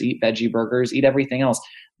burgers, eat veggie burgers, eat everything else.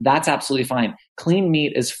 That's absolutely fine. Clean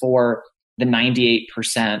meat is for the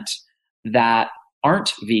 98% that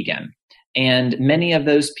aren't vegan. And many of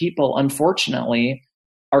those people, unfortunately,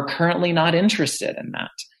 are currently not interested in that.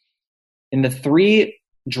 And the three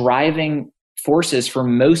driving forces for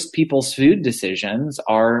most people's food decisions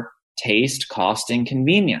are taste, cost, and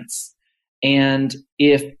convenience. And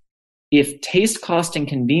if taste, cost, and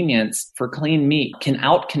convenience for clean meat can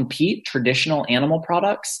outcompete traditional animal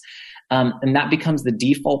products, and that becomes the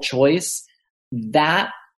default choice,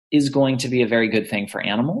 that is going to be a very good thing for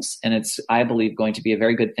animals. And it's, I believe, going to be a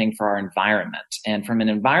very good thing for our environment. And from an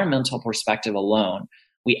environmental perspective alone,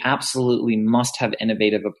 we absolutely must have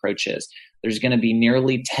innovative approaches. There's going to be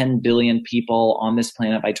nearly 10 billion people on this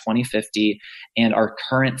planet by 2050, and our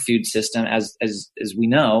current food system, as we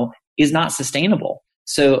know, is not sustainable.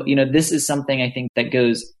 So, this is something I think that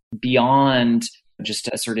goes beyond just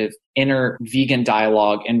a sort of inner vegan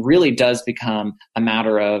dialogue and really does become a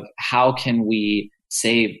matter of how can we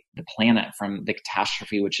save the planet from the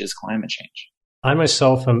catastrophe, which is climate change. I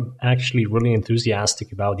myself am actually really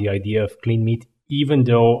enthusiastic about the idea of clean meat, even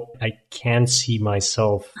though I can't see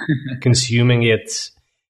myself consuming it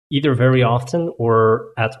either very often or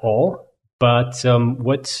at all. But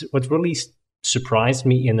what really surprised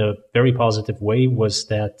me in a very positive way was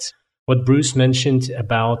that what Bruce mentioned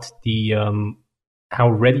about the how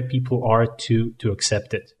ready people are to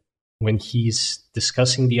accept it. When he's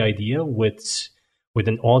discussing the idea with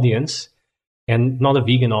an audience, and not a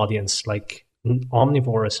vegan audience, like an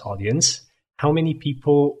omnivorous audience, how many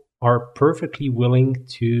people are perfectly willing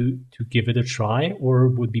to give it a try, or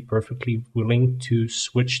would be perfectly willing to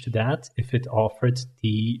switch to that if it offered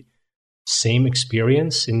the same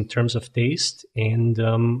experience in terms of taste, and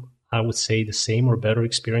I would say the same or better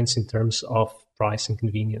experience in terms of price and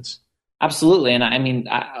convenience? Absolutely. And I mean,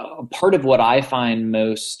 part of what I find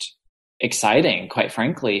most exciting, quite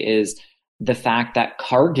frankly, is the fact that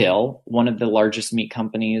Cargill, one of the largest meat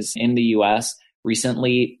companies in the US,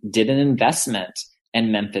 recently did an investment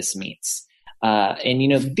in Memphis Meats.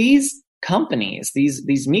 And these companies,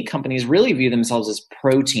 these meat companies really view themselves as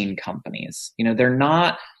protein companies. They're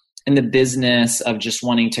not in the business of just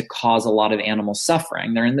wanting to cause a lot of animal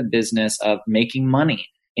suffering. They're in the business of making money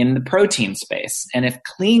in the protein space. And if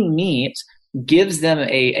clean meat gives them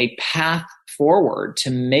a path forward to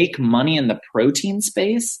make money in the protein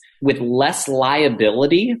space with less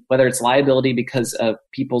liability, whether it's liability because of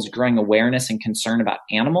people's growing awareness and concern about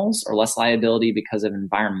animals, or less liability because of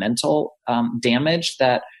environmental damage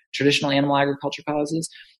that traditional animal agriculture causes,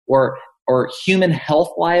 or human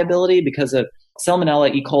health liability because of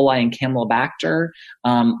Salmonella, E. coli, and Camelobacter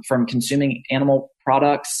from consuming animal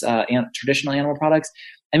products, traditional animal products.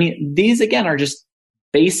 I mean, these again are just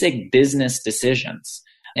basic business decisions.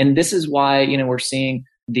 And this is why, we're seeing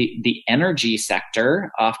the energy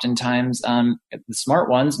sector, oftentimes the smart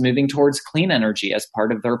ones, moving towards clean energy as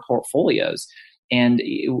part of their portfolios. And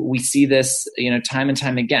we see this, time and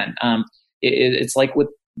time again. It's like with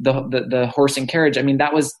the horse and carriage. I mean,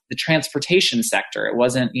 that was the transportation sector. It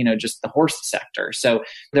wasn't, just the horse sector. So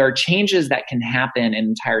there are changes that can happen in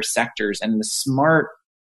entire sectors, and the smart,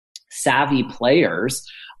 savvy players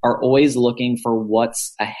are always looking for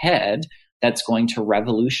what's ahead that's going to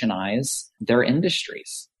revolutionize their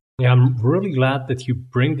industries. Yeah, I'm really glad that you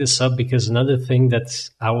bring this up, because another thing that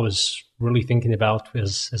I was really thinking about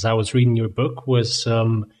as I was reading your book was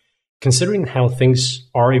considering how things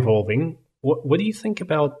are evolving. What do you think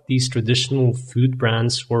about these traditional food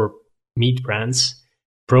brands or meat brands,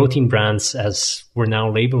 protein brands as we're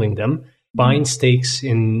now labeling them, buying stakes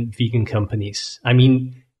in vegan companies? I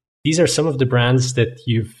mean, these are some of the brands that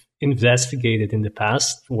you've investigated in the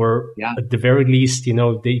past, or at the very least,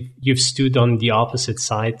 you've stood on the opposite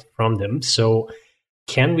side from them. So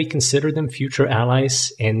can we consider them future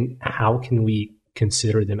allies, and how can we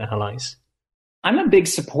consider them allies? I'm a big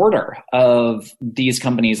supporter of these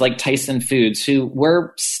companies like Tyson Foods, who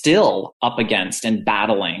we're still up against and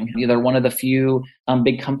battling. They're one of the few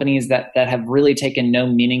big companies that have really taken no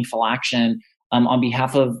meaningful action on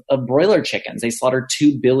behalf of broiler chickens. They slaughter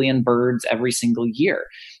 2 billion birds every single year.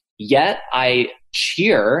 Yet I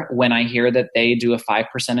cheer when I hear that they do a 5%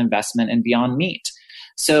 investment in Beyond Meat.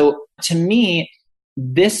 So to me,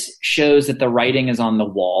 this shows that the writing is on the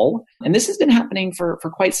wall. And this has been happening for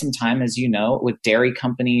quite some time, as you know, with dairy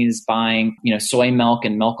companies buying, soy milk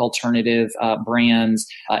and milk alternative brands.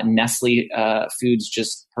 Nestle Foods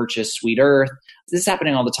just purchased Sweet Earth. This is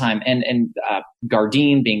happening all the time. And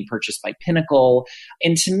Gardein being purchased by Pinnacle.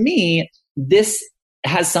 And to me, this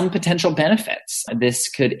has some potential benefits. This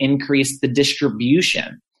could increase the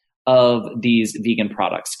distribution of these vegan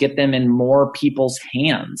products, get them in more people's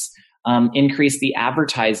hands, increase the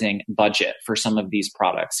advertising budget for some of these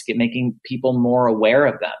products, making people more aware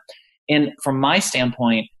of them. And from my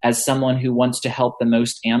standpoint, as someone who wants to help the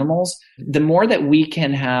most animals, the more that we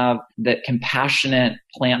can have that compassionate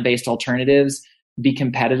plant-based alternatives be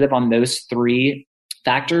competitive on those three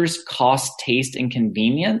factors, cost, taste, and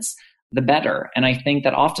convenience, the better. And I think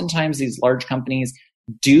that oftentimes these large companies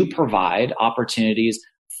do provide opportunities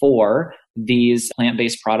for these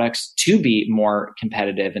plant-based products to be more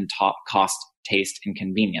competitive in top cost, taste, and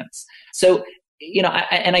convenience. So,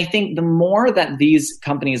 I think the more that these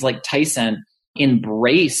companies like Tyson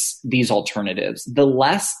embrace these alternatives, the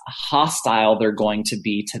less hostile they're going to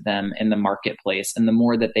be to them in the marketplace, and the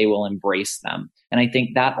more that they will embrace them. And I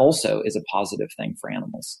think that also is a positive thing for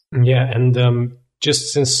animals. Yeah, and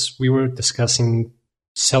just since we were discussing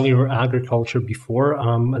cellular agriculture before,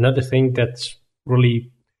 another thing that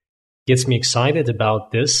really gets me excited about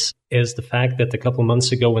this is the fact that a couple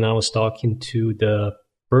months ago when I was talking to the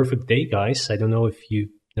Perfect Day guys, I don't know if you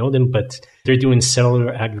know them, but they're doing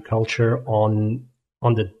cellular agriculture on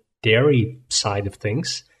the dairy side of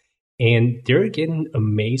things. And they're getting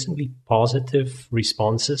amazingly positive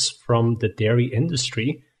responses from the dairy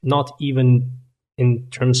industry, not even in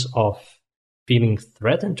terms of feeling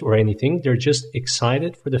threatened or anything. They're just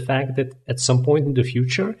excited for the fact that at some point in the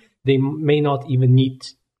future, they may not even need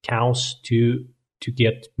cows to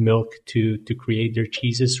get milk to create their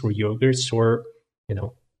cheeses or yogurts or,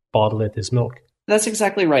 bottle it as milk. That's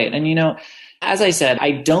exactly right. And, as I said,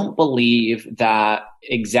 I don't believe that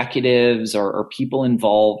executives or people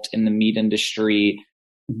involved in the meat industry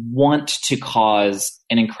want to cause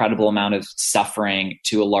an incredible amount of suffering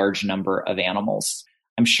to a large number of animals.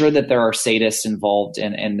 I'm sure that there are sadists involved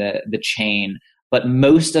in the chain, but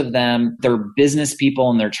most of them, they're business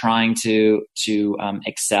people and they're trying to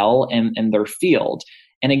excel in their field.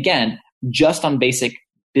 And again, just on basic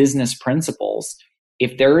business principles,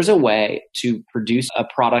 if there is a way to produce a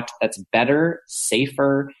product that's better,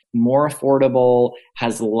 safer, more affordable,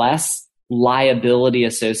 has less liability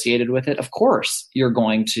associated with it, of course, you're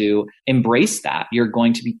going to embrace that. You're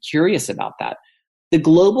going to be curious about that. The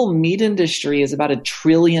global meat industry is about $1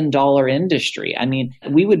 trillion industry. I mean,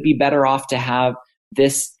 we would be better off to have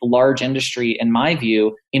this large industry, in my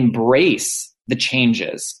view, embrace the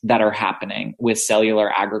changes that are happening with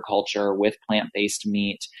cellular agriculture, with plant-based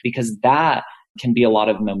meat, because that can be a lot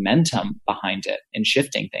of momentum behind it and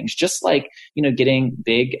shifting things. Just like, getting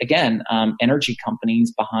big, again, energy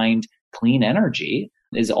companies behind clean energy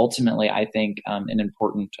is ultimately, I think, an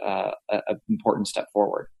important step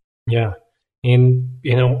forward. Yeah. And,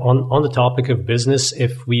 on the topic of business,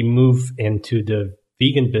 if we move into the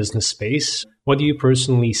vegan business space, what do you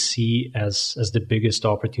personally see as the biggest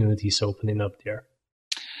opportunities opening up there?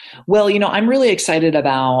 Well, I'm really excited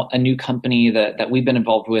about a new company that we've been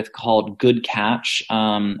involved with called Good Catch,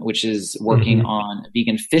 which is working on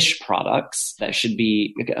vegan fish products that should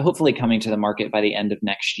be hopefully coming to the market by the end of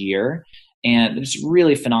next year. And it's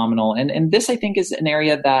really phenomenal. And this, I think, is an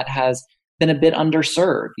area that has been a bit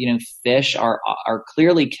underserved. Fish are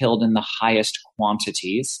clearly killed in the highest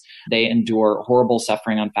quantities. They endure horrible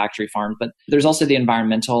suffering on factory farms, but there's also the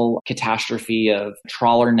environmental catastrophe of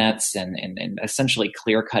trawler nets and essentially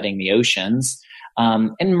clear cutting the oceans,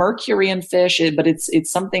 and mercury in fish. But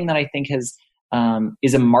it's something that I think is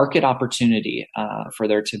a market opportunity for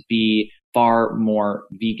there to be far more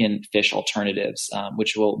vegan fish alternatives,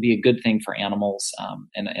 which will be a good thing for animals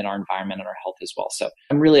and our environment and our health as well. So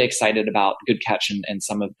I'm really excited about Good Catch and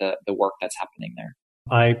some of the work that's happening there.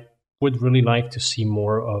 I would really like to see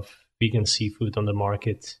more of vegan seafood on the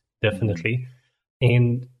market, definitely.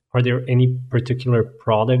 And are there any particular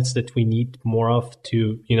products that we need more of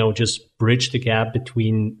to, just bridge the gap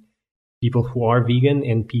between people who are vegan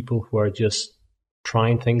and people who are just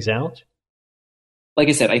trying things out? Like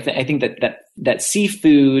I said, I think that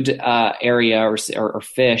seafood area or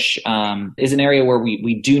fish is an area where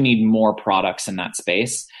we do need more products in that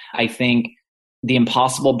space. I think the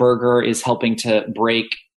Impossible Burger is helping to break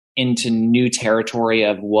into new territory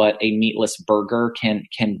of what a meatless burger can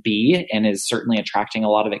be, and is certainly attracting a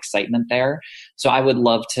lot of excitement there. So I would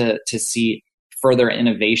love to see further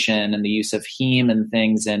innovation and the use of heme and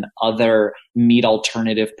things and other meat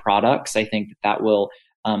alternative products. I think that will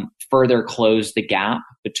further close the gap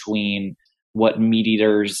between what meat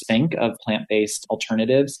eaters think of plant-based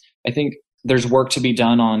alternatives. I think there's work to be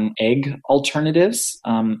done on egg alternatives.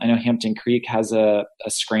 I know Hampton Creek has a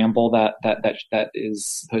scramble that is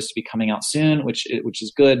supposed to be coming out soon, which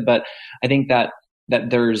is good. But I think that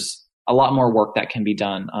there's a lot more work that can be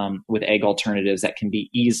done with egg alternatives that can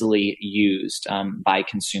be easily used by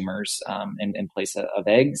consumers in place of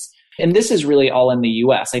eggs. And this is really all in the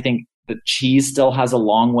U.S. I think the cheese still has a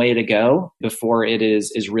long way to go before it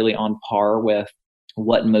is really on par with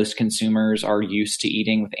what most consumers are used to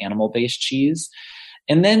eating with animal-based cheese.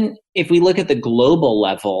 And then if we look at the global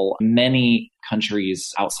level, many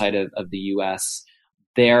countries outside of the US,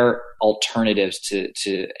 their alternatives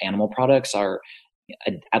to animal products are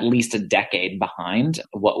at least a decade behind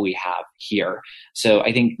what we have here. So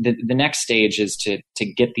I think the next stage is to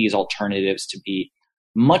get these alternatives to be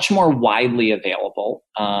much more widely available,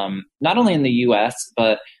 not only in the US,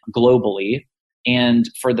 but globally, and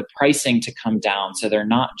for the pricing to come down. So they're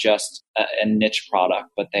not just a niche product,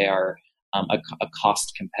 but they are a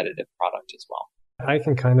cost competitive product as well. I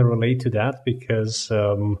can kind of relate to that because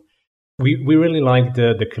we really like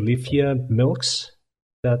the Califia milks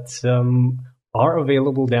that are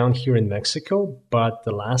available down here in Mexico. But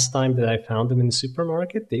the last time that I found them in the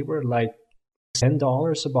supermarket, they were like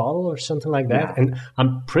 $10 a bottle or something like that. Yeah. And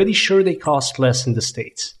I'm pretty sure they cost less in the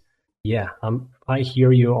States. Yeah, I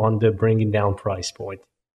hear you on the bringing down price point.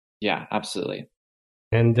 Yeah, absolutely.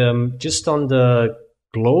 And just on the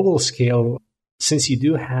global scale, since you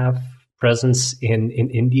do have presence in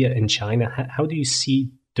India and China, how do you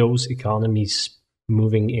see those economies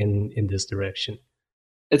moving in this direction?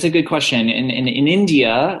 It's a good question. In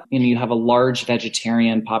India, you have a large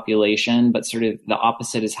vegetarian population, but sort of the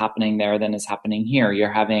opposite is happening there than is happening here.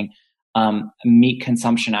 You're having meat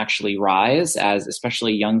consumption actually rise as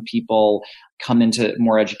especially young people come into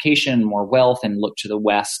more education, more wealth, and look to the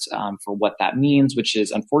West for what that means, which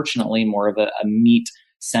is unfortunately more of a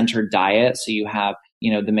meat-centered diet. So you have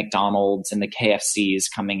the McDonald's and the KFCs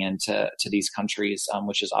coming into these countries,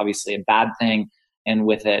 which is obviously a bad thing. And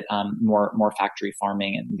with it, more factory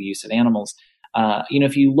farming and the use of animals.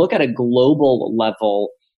 If you look at a global level,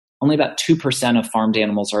 only about 2% of farmed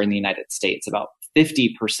animals are in the United States. About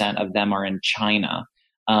 50% of them are in China,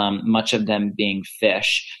 much of them being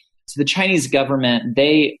fish. So the Chinese government,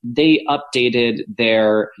 they updated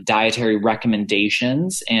their dietary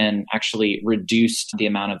recommendations and actually reduced the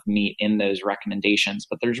amount of meat in those recommendations.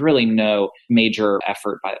 But there's really no major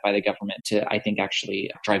effort by the government to, I think,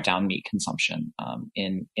 actually drive down meat consumption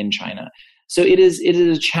in China. So it is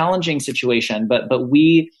a challenging situation, but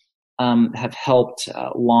we have helped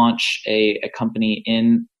launch a company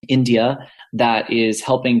in India that is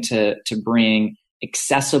helping to bring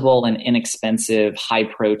accessible and inexpensive,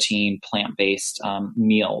 high-protein, plant-based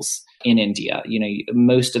meals in India.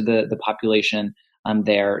 Most of the population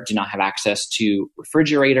there do not have access to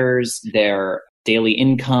refrigerators. Their daily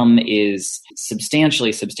income is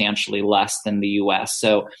substantially less than the U.S.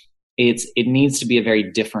 So it needs to be a very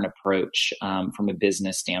different approach from a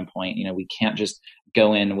business standpoint. We can't just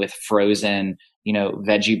go in with frozen,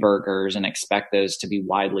 veggie burgers and expect those to be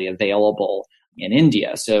widely available in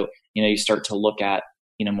India. So you start to look at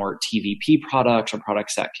more TVP products or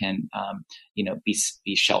products that can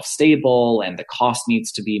be shelf stable, and the cost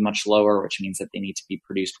needs to be much lower, which means that they need to be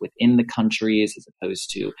produced within the countries as opposed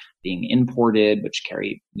to being imported, which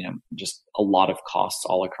carry just a lot of costs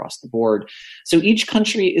all across the board. So each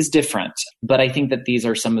country is different, but I think that these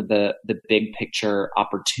are some of the big picture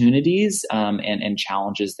opportunities and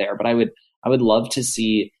challenges there. But I would love to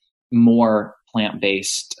see more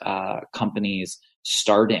plant-based companies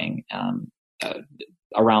starting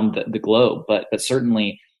around the globe, but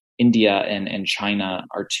certainly India and China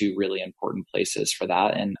are two really important places for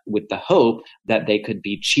that, and with the hope that they could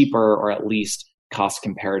be cheaper or at least cost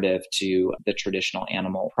comparative to the traditional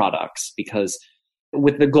animal products. Because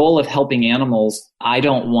with the goal of helping animals, I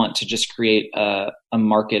don't want to just create a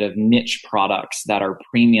market of niche products that are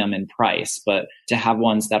premium in price, but to have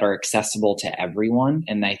ones that are accessible to everyone.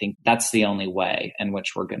 And I think that's the only way in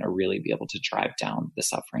which we're going to really be able to drive down the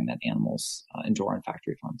suffering that animals endure on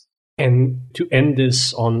factory farms. And to end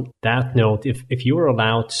this on that note, if you were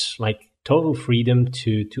allowed like total freedom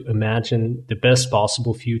to imagine the best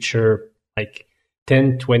possible future, like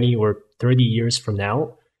 10, 20, or 30 years from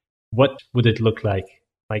now, what would it look like?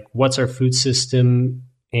 Like, what's our food system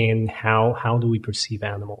and how do we perceive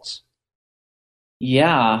animals?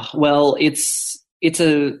 Yeah, well, it's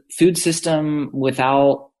a food system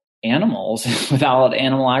without animals, without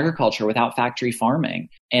animal agriculture, without factory farming.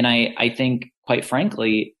 And I think, quite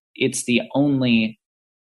frankly, it's the only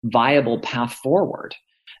viable path forward.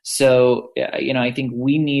 So, I think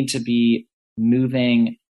we need to be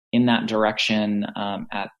moving in that direction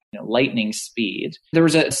at lightning speed. There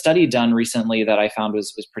was a study done recently that I found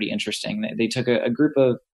was pretty interesting. They took a group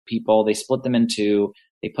of people, they split them in two,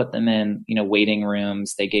 they put them in waiting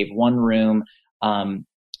rooms. They gave one room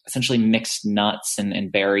essentially mixed nuts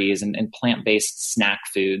and berries and plant-based snack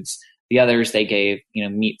foods. The others they gave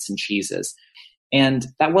meats and cheeses. And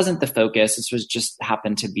that wasn't the focus. This was just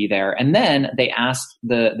happened to be there. And then they asked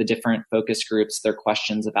the different focus groups their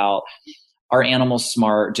questions about, are animals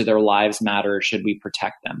smart? Do their lives matter? Should we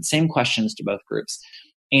protect them? Same questions to both groups.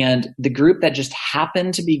 And the group that just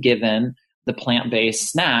happened to be given the plant-based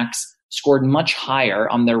snacks scored much higher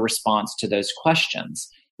on their response to those questions,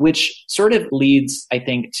 which sort of leads, I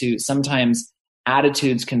think, to sometimes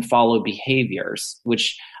attitudes can follow behaviors,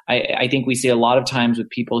 which I think we see a lot of times with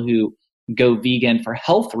people who go vegan for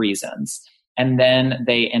health reasons, and then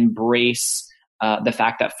they embrace the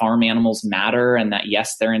fact that farm animals matter and that,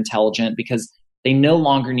 yes, they're intelligent, because they no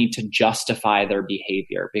longer need to justify their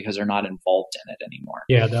behavior because they're not involved in it anymore.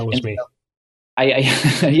 Yeah, that was me.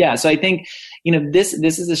 So I think, this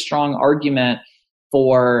is a strong argument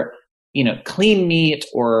for, clean meat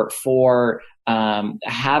or for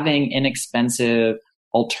having inexpensive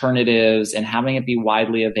alternatives and having it be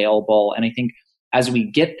widely available. And I think as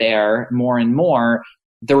we get there more and more,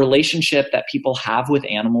 the relationship that people have with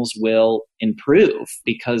animals will improve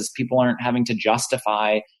because people aren't having to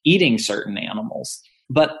justify eating certain animals.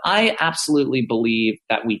 But I absolutely believe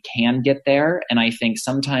that we can get there. And I think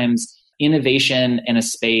sometimes innovation in a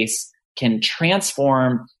space can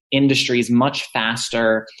transform industries much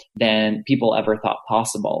faster than people ever thought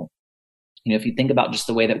possible. If you think about just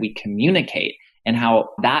the way that we communicate and how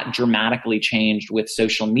that dramatically changed with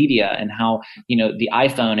social media, and how, the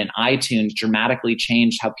iPhone and iTunes dramatically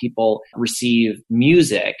changed how people receive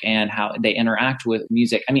music and how they interact with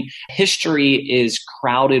music. I mean, history is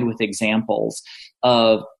crowded with examples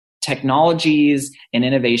of technologies and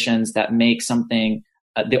innovations that make something,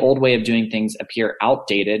 the old way of doing things, appear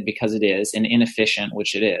outdated because it is, and inefficient,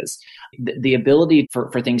 which it is. The ability for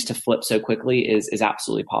things to flip so quickly is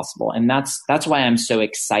absolutely possible. And that's why I'm so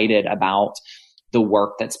excited about the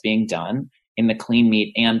work that's being done in the clean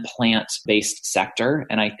meat and plant-based sector.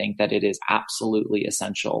 And I think that it is absolutely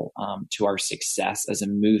essential to our success as a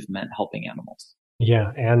movement helping animals.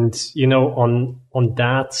 Yeah. And, on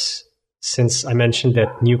that, since I mentioned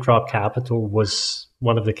that New Crop Capital was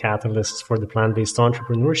one of the catalysts for the Plant-Based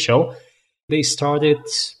Entrepreneur Show, they started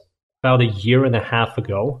about a year and a half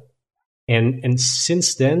ago. And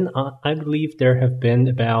since then, I believe there have been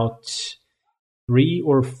about 3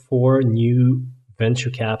 or 4 new venture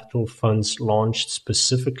capital funds launched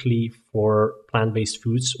specifically for plant-based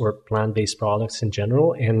foods or plant-based products in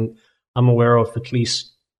general. And I'm aware of at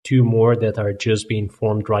least 2 more that are just being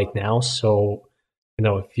formed right now. So,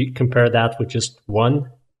 if you compare that with just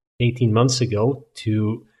 18 months ago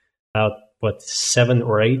to about 7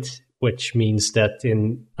 or 8, which means that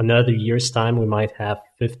in another year's time, we might have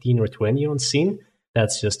 15 or 20 on scene.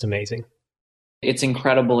 That's just amazing. It's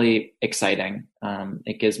incredibly exciting.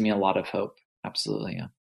 It gives me a lot of hope. Absolutely, yeah.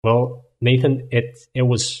 Well, Nathan, it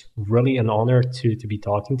was really an honor to be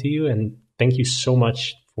talking to you, and thank you so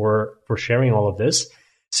much for sharing all of this.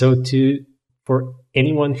 So for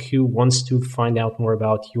anyone who wants to find out more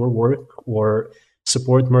about your work or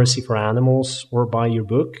support Mercy for Animals or buy your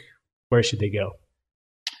book, where should they go?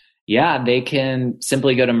 Yeah, they can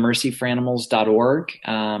simply go to mercyforanimals.org.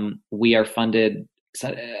 We are funded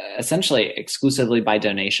essentially exclusively by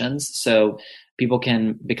donations. So people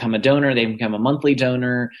can become a donor. They can become a monthly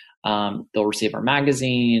donor. They'll receive our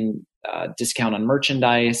magazine, discount on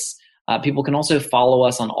merchandise. People can also follow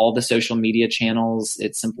us on all the social media channels.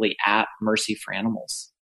 It's simply at Mercy for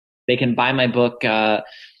Animals. They can buy my book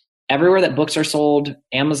everywhere that books are sold,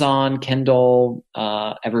 Amazon, Kindle,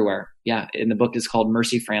 everywhere. Yeah, and the book is called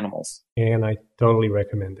Mercy for Animals. And I totally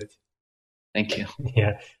recommend it. Thank you.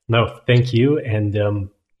 Yeah, no, thank you. And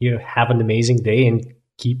you have an amazing day and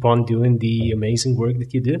keep on doing the amazing work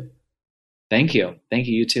that you do. Thank you. Thank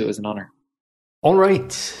you. You too. It was an honor. All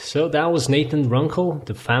right. So that was Nathan Runkle,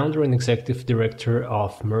 the founder and executive director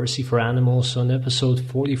of Mercy for Animals, on episode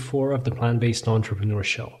 44 of the Plant-Based Entrepreneur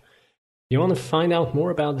Show. You want to find out more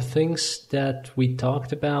about the things that we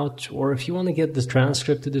talked about, or if you want to get the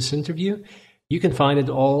transcript of this interview, you can find it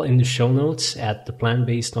all in the show notes at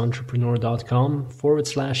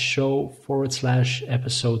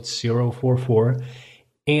theplantbasedentrepreneur.com/show/episode 044.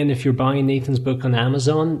 And if you're buying Nathan's book on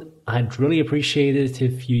Amazon, I'd really appreciate it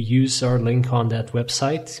if you use our link on that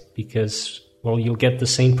website because, well, you'll get the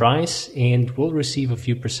same price and we'll receive a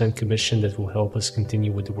few % commission that will help us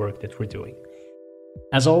continue with the work that we're doing.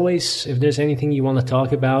 As always, if there's anything you want to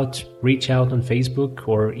talk about, reach out on Facebook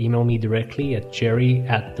or email me directly at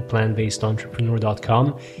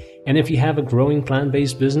jerry@theplantbasedentrepreneur.com. And if you have a growing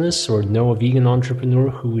plant-based business or know a vegan entrepreneur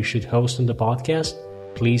who we should host on the podcast,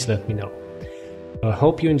 please let me know. I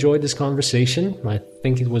hope you enjoyed this conversation. I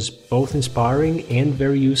think it was both inspiring and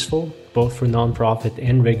very useful, both for nonprofit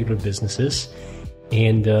and regular businesses.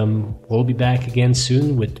 And we'll be back again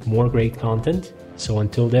soon with more great content. So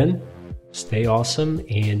until then, stay awesome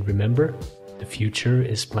and remember The future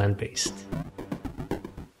is plant-based.